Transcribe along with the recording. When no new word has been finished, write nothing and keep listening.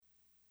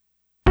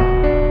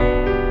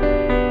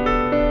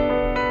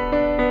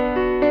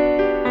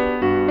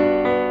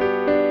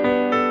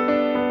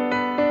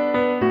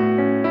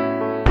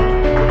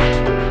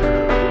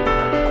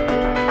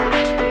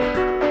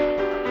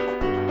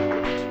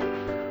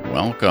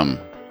Welcome.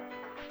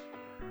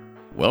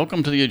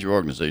 Welcome to the Age of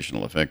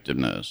Organizational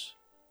Effectiveness.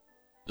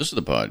 This is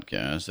the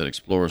podcast that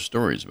explores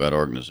stories about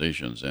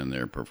organizations and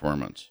their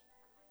performance.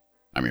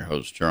 I'm your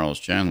host, Charles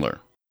Chandler.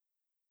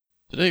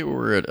 Today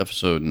we're at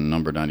episode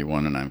number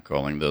 91, and I'm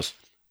calling this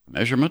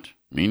Measurement,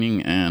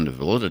 Meaning, and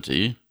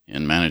Validity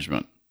in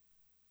Management.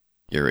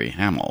 Gary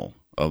Hamel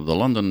of the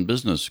London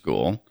Business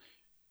School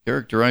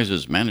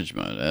characterizes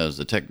management as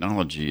the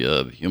technology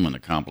of human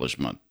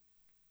accomplishment.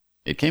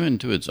 It came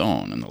into its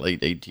own in the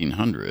late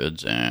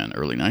 1800s and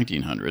early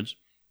 1900s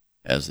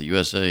as the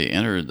USA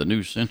entered the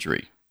new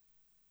century.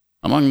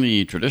 Among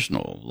the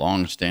traditional,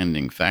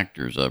 long-standing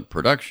factors of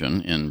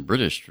production in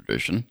British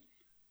tradition,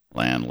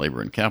 land,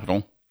 labor, and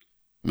capital,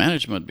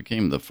 management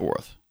became the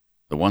fourth,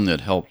 the one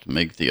that helped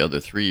make the other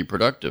three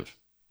productive.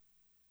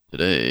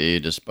 Today,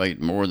 despite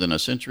more than a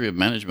century of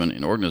management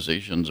in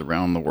organizations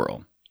around the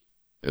world,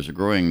 there's a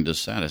growing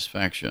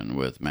dissatisfaction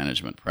with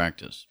management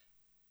practice.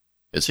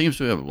 It seems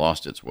to have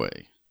lost its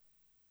way.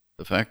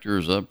 The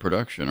factors of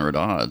production are at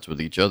odds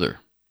with each other,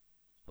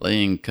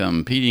 laying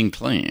competing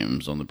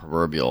claims on the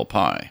proverbial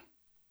pie.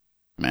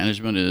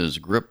 Management is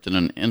gripped in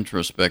an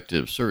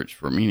introspective search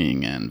for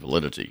meaning and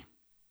validity.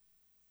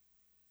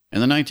 In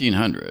the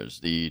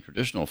 1900s, the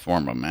traditional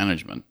form of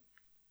management,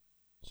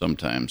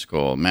 sometimes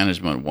called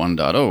Management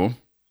 1.0,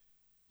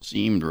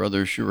 seemed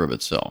rather sure of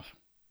itself.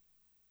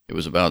 It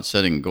was about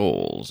setting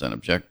goals and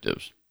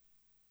objectives,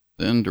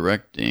 then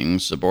directing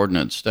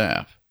subordinate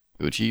staff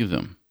to achieve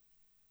them.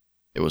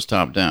 It was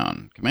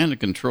top-down, command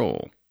and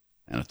control,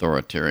 and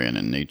authoritarian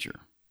in nature.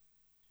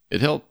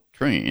 It helped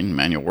train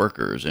manual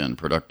workers in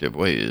productive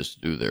ways to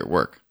do their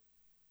work.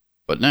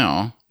 But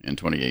now, in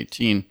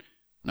 2018,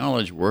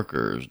 knowledge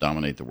workers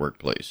dominate the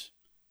workplace,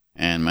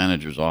 and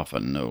managers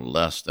often know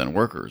less than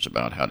workers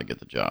about how to get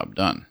the job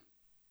done.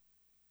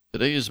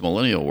 Today's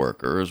millennial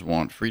workers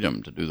want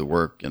freedom to do the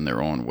work in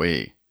their own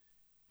way,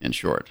 in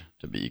short,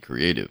 to be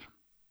creative.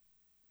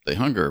 They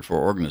hunger for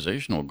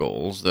organizational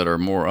goals that are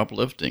more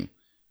uplifting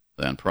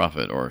than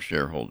profit or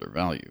shareholder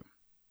value.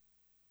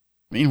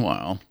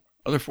 Meanwhile,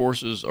 other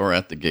forces are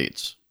at the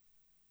gates.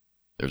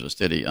 There's a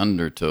steady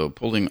undertow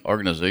pulling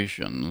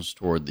organizations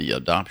toward the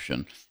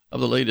adoption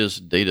of the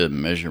latest data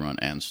measurement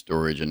and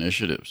storage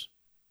initiatives,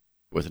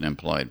 with an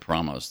implied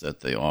promise that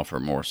they offer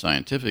more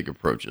scientific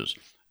approaches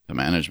to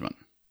management.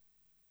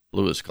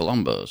 Louis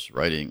Columbus,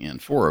 writing in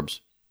Forbes,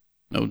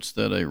 notes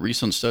that a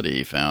recent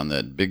study found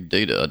that big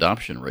data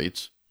adoption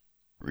rates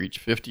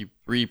reached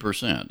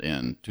 53%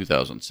 in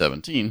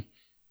 2017,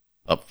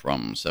 up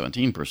from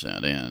 17%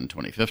 in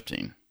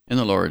 2015, in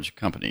the large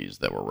companies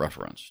that were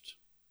referenced.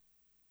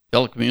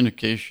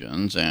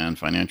 Telecommunications and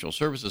financial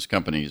services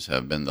companies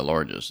have been the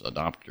largest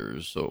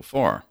adopters so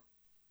far,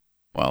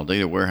 while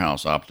data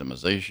warehouse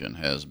optimization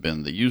has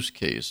been the use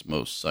case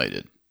most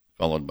cited,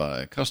 followed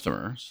by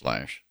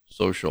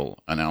customer/social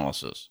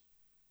analysis.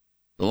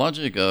 The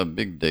logic of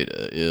big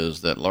data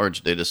is that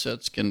large data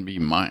sets can be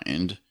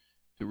mined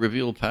to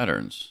reveal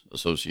patterns,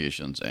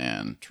 associations,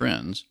 and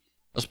trends,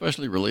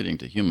 especially relating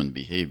to human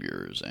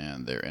behaviors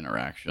and their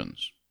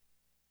interactions.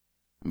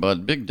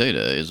 But big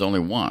data is only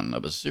one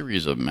of a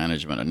series of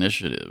management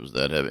initiatives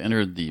that have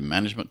entered the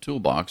management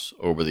toolbox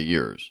over the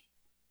years.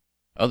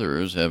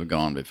 Others have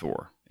gone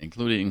before,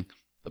 including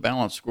the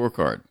Balanced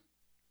Scorecard,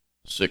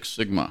 Six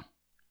Sigma,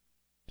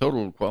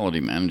 Total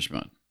Quality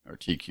Management, or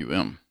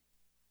TQM,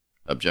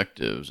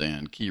 Objectives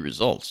and Key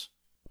Results,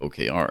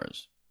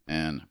 OKRs,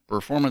 and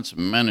Performance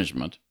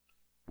Management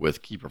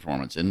with Key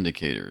Performance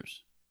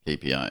Indicators,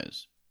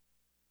 KPIs.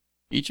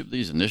 Each of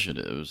these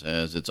initiatives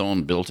has its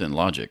own built-in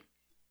logic,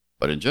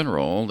 but in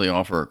general, they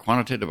offer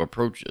quantitative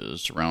approaches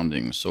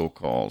surrounding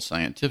so-called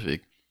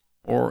scientific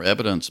or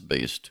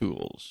evidence-based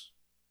tools.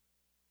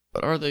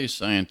 But are they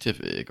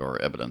scientific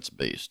or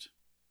evidence-based?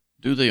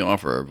 Do they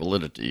offer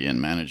validity in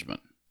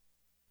management?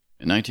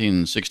 In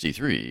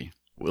 1963,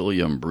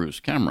 William Bruce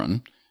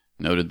Cameron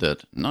noted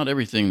that not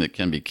everything that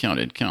can be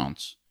counted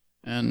counts,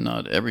 and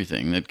not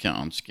everything that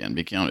counts can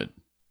be counted.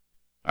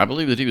 I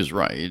believe that he was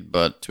right,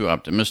 but too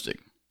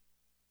optimistic.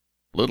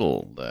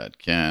 Little that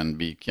can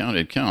be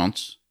counted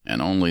counts,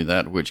 and only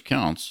that which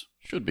counts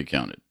should be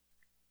counted.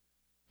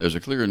 There's a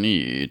clear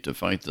need to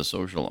fight the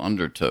social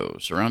undertow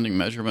surrounding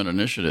measurement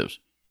initiatives,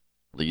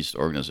 lest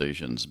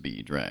organizations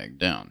be dragged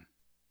down.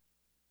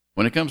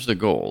 When it comes to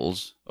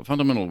goals, a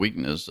fundamental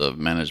weakness of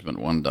Management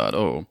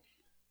 1.0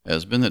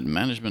 has been that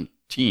management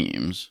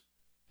teams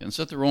can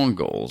set their own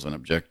goals and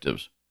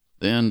objectives,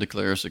 then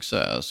declare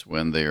success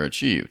when they are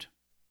achieved.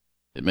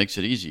 It makes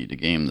it easy to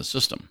game the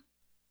system.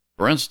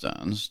 For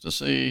instance, to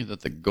say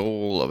that the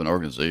goal of an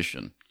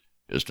organization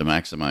is to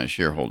maximize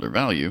shareholder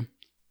value,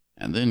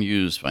 and then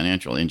use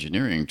financial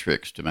engineering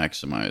tricks to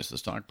maximize the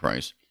stock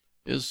price,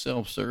 is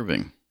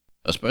self-serving,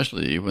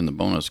 especially when the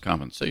bonus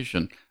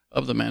compensation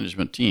of the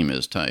management team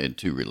is tied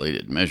to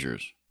related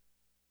measures.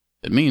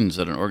 It means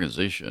that an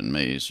organization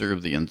may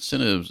serve the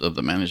incentives of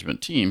the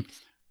management team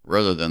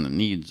rather than the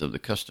needs of the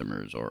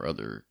customers or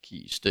other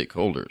key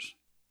stakeholders.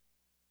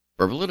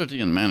 For validity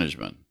in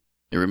management,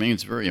 it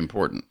remains very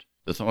important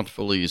to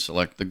thoughtfully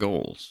select the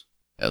goals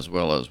as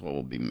well as what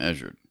will be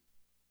measured.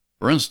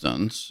 For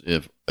instance,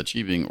 if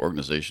achieving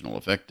organizational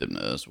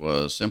effectiveness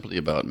was simply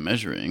about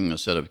measuring a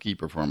set of key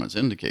performance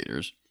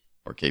indicators,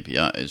 or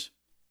KPIs,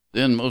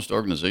 then most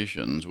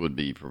organizations would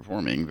be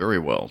performing very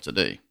well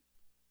today.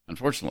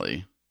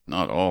 Unfortunately,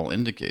 not all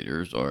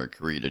indicators are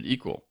created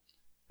equal,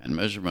 and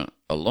measurement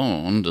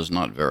alone does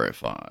not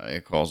verify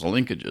causal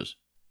linkages.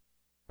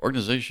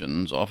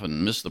 Organizations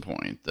often miss the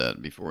point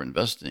that before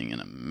investing in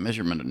a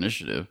measurement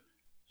initiative,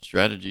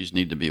 strategies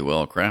need to be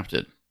well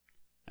crafted,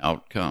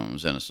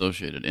 outcomes and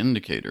associated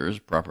indicators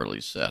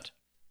properly set,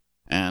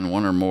 and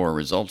one or more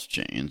results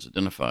chains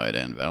identified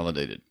and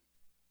validated.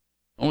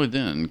 Only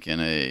then can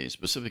a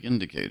specific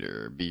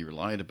indicator be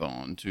relied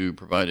upon to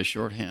provide a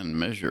shorthand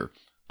measure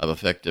of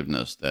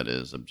effectiveness that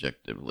is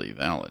objectively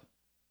valid.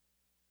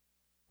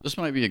 This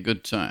might be a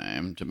good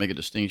time to make a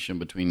distinction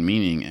between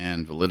meaning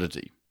and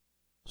validity.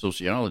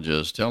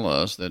 Sociologists tell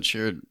us that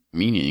shared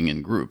meaning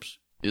in groups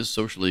is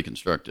socially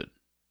constructed.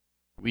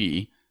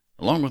 We,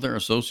 along with our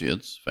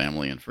associates,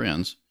 family, and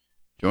friends,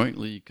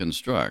 jointly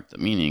construct the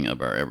meaning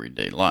of our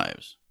everyday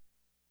lives.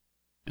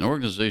 In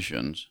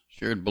organizations,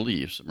 shared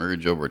beliefs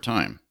emerge over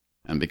time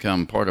and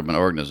become part of an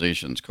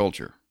organization's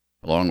culture,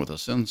 along with a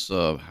sense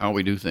of how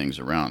we do things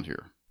around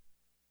here.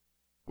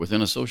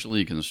 Within a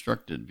socially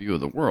constructed view of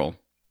the world,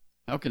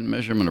 how can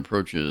measurement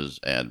approaches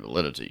add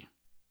validity?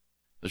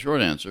 The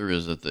short answer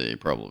is that they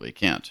probably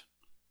can't,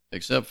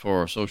 except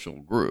for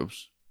social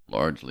groups,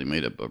 largely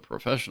made up of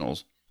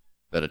professionals,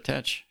 that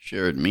attach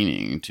shared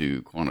meaning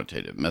to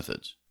quantitative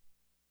methods.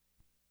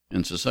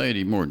 In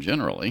society more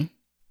generally,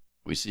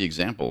 we see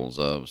examples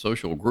of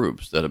social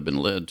groups that have been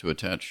led to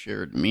attach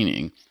shared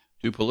meaning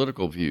to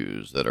political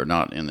views that are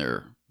not in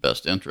their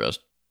best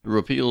interest through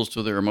appeals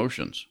to their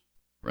emotions.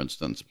 For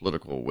instance,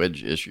 political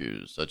wedge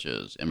issues such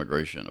as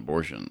immigration,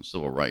 abortion,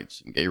 civil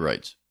rights, and gay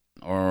rights,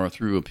 or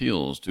through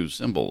appeals to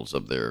symbols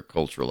of their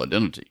cultural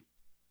identity.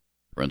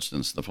 For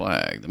instance, the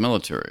flag, the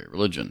military,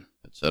 religion,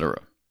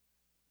 etc.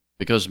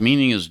 Because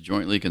meaning is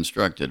jointly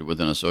constructed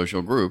within a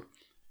social group,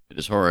 it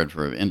is hard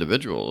for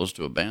individuals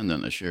to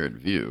abandon a shared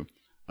view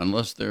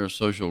unless their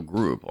social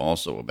group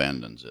also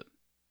abandons it.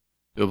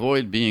 To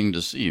avoid being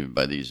deceived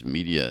by these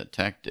media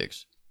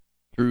tactics,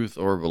 truth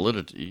or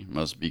validity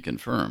must be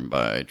confirmed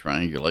by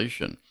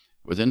triangulation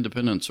with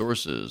independent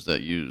sources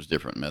that use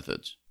different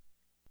methods.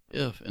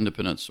 If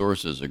independent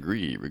sources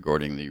agree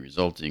regarding the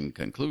resulting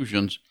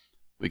conclusions,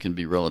 we can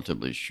be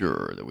relatively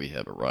sure that we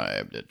have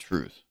arrived at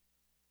truth.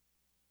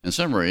 In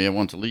summary, I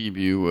want to leave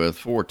you with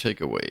 4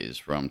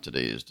 takeaways from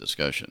today's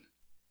discussion.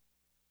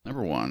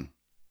 Number 1,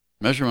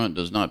 measurement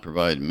does not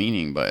provide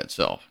meaning by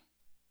itself.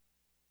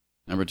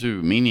 Number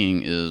 2,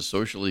 meaning is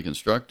socially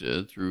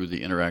constructed through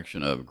the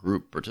interaction of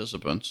group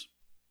participants.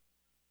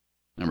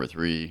 Number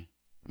 3,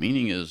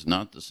 meaning is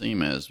not the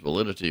same as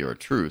validity or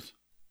truth.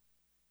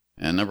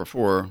 And number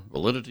 4,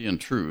 validity and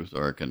truth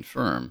are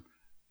confirmed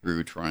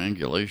through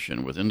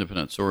triangulation with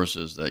independent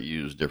sources that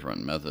use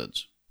different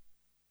methods.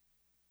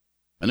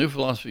 A new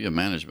philosophy of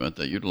management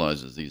that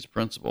utilizes these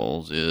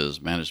principles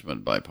is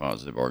management by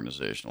positive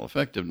organizational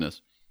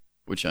effectiveness,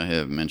 which I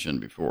have mentioned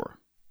before.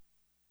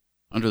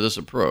 Under this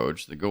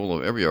approach, the goal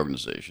of every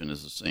organization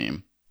is the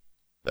same,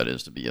 that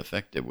is, to be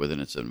effective within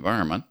its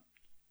environment,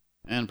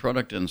 and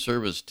product and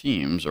service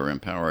teams are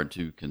empowered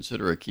to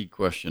consider a key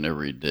question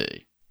every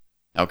day.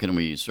 How can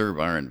we serve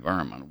our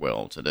environment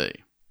well today?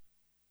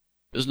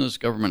 Business,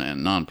 government,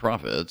 and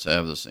nonprofits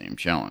have the same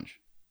challenge.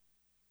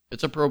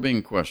 It's a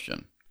probing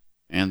question,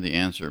 and the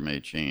answer may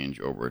change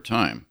over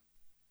time.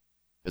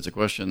 It's a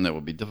question that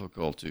will be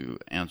difficult to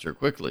answer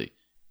quickly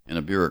in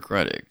a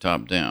bureaucratic,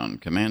 top-down,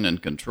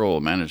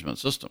 command-and-control management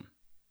system.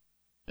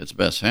 It's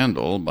best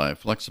handled by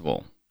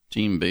flexible,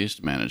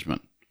 team-based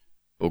management,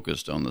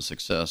 focused on the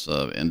success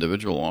of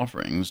individual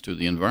offerings to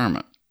the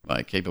environment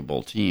by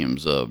capable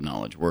teams of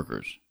knowledge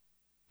workers.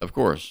 Of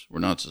course, we're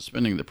not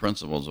suspending the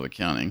principles of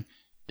accounting,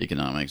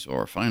 economics,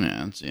 or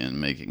finance in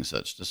making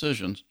such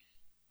decisions,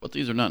 but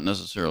these are not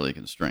necessarily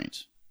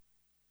constraints.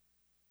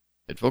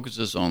 It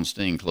focuses on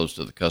staying close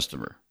to the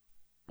customer,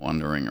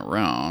 wandering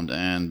around,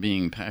 and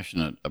being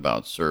passionate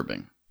about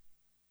serving.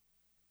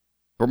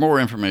 For more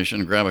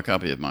information, grab a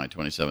copy of my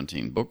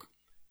 2017 book,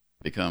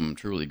 Become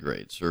Truly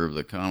Great, Serve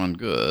the Common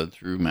Good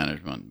Through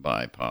Management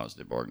by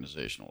Positive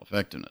Organizational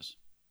Effectiveness.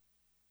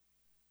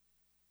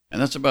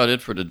 And that's about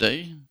it for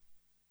today.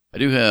 I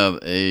do have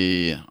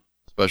a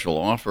special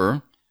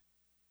offer.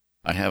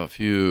 I have a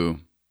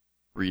few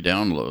free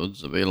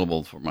downloads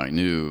available for my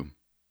new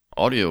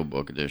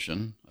audiobook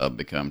edition of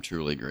Become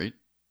Truly Great.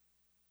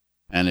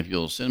 And if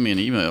you'll send me an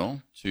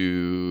email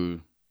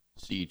to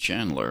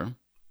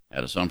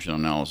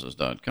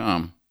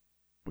cchandler@assumptionanalysis.com,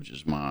 which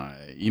is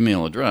my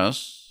email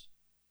address,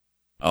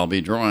 I'll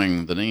be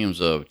drawing the names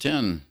of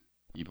 10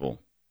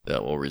 people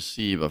that will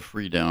receive a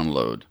free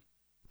download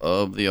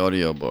of the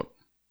audiobook.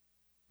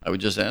 I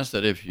would just ask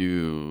that if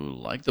you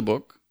like the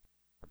book,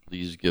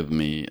 please give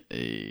me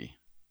a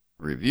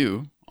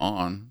review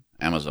on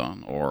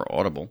Amazon or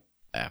Audible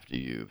after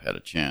you've had a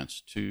chance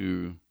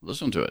to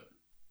listen to it.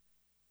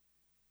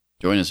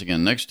 Join us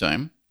again next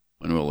time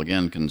when we'll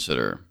again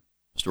consider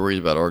stories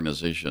about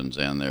organizations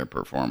and their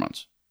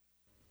performance.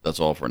 That's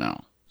all for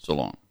now. So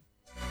long.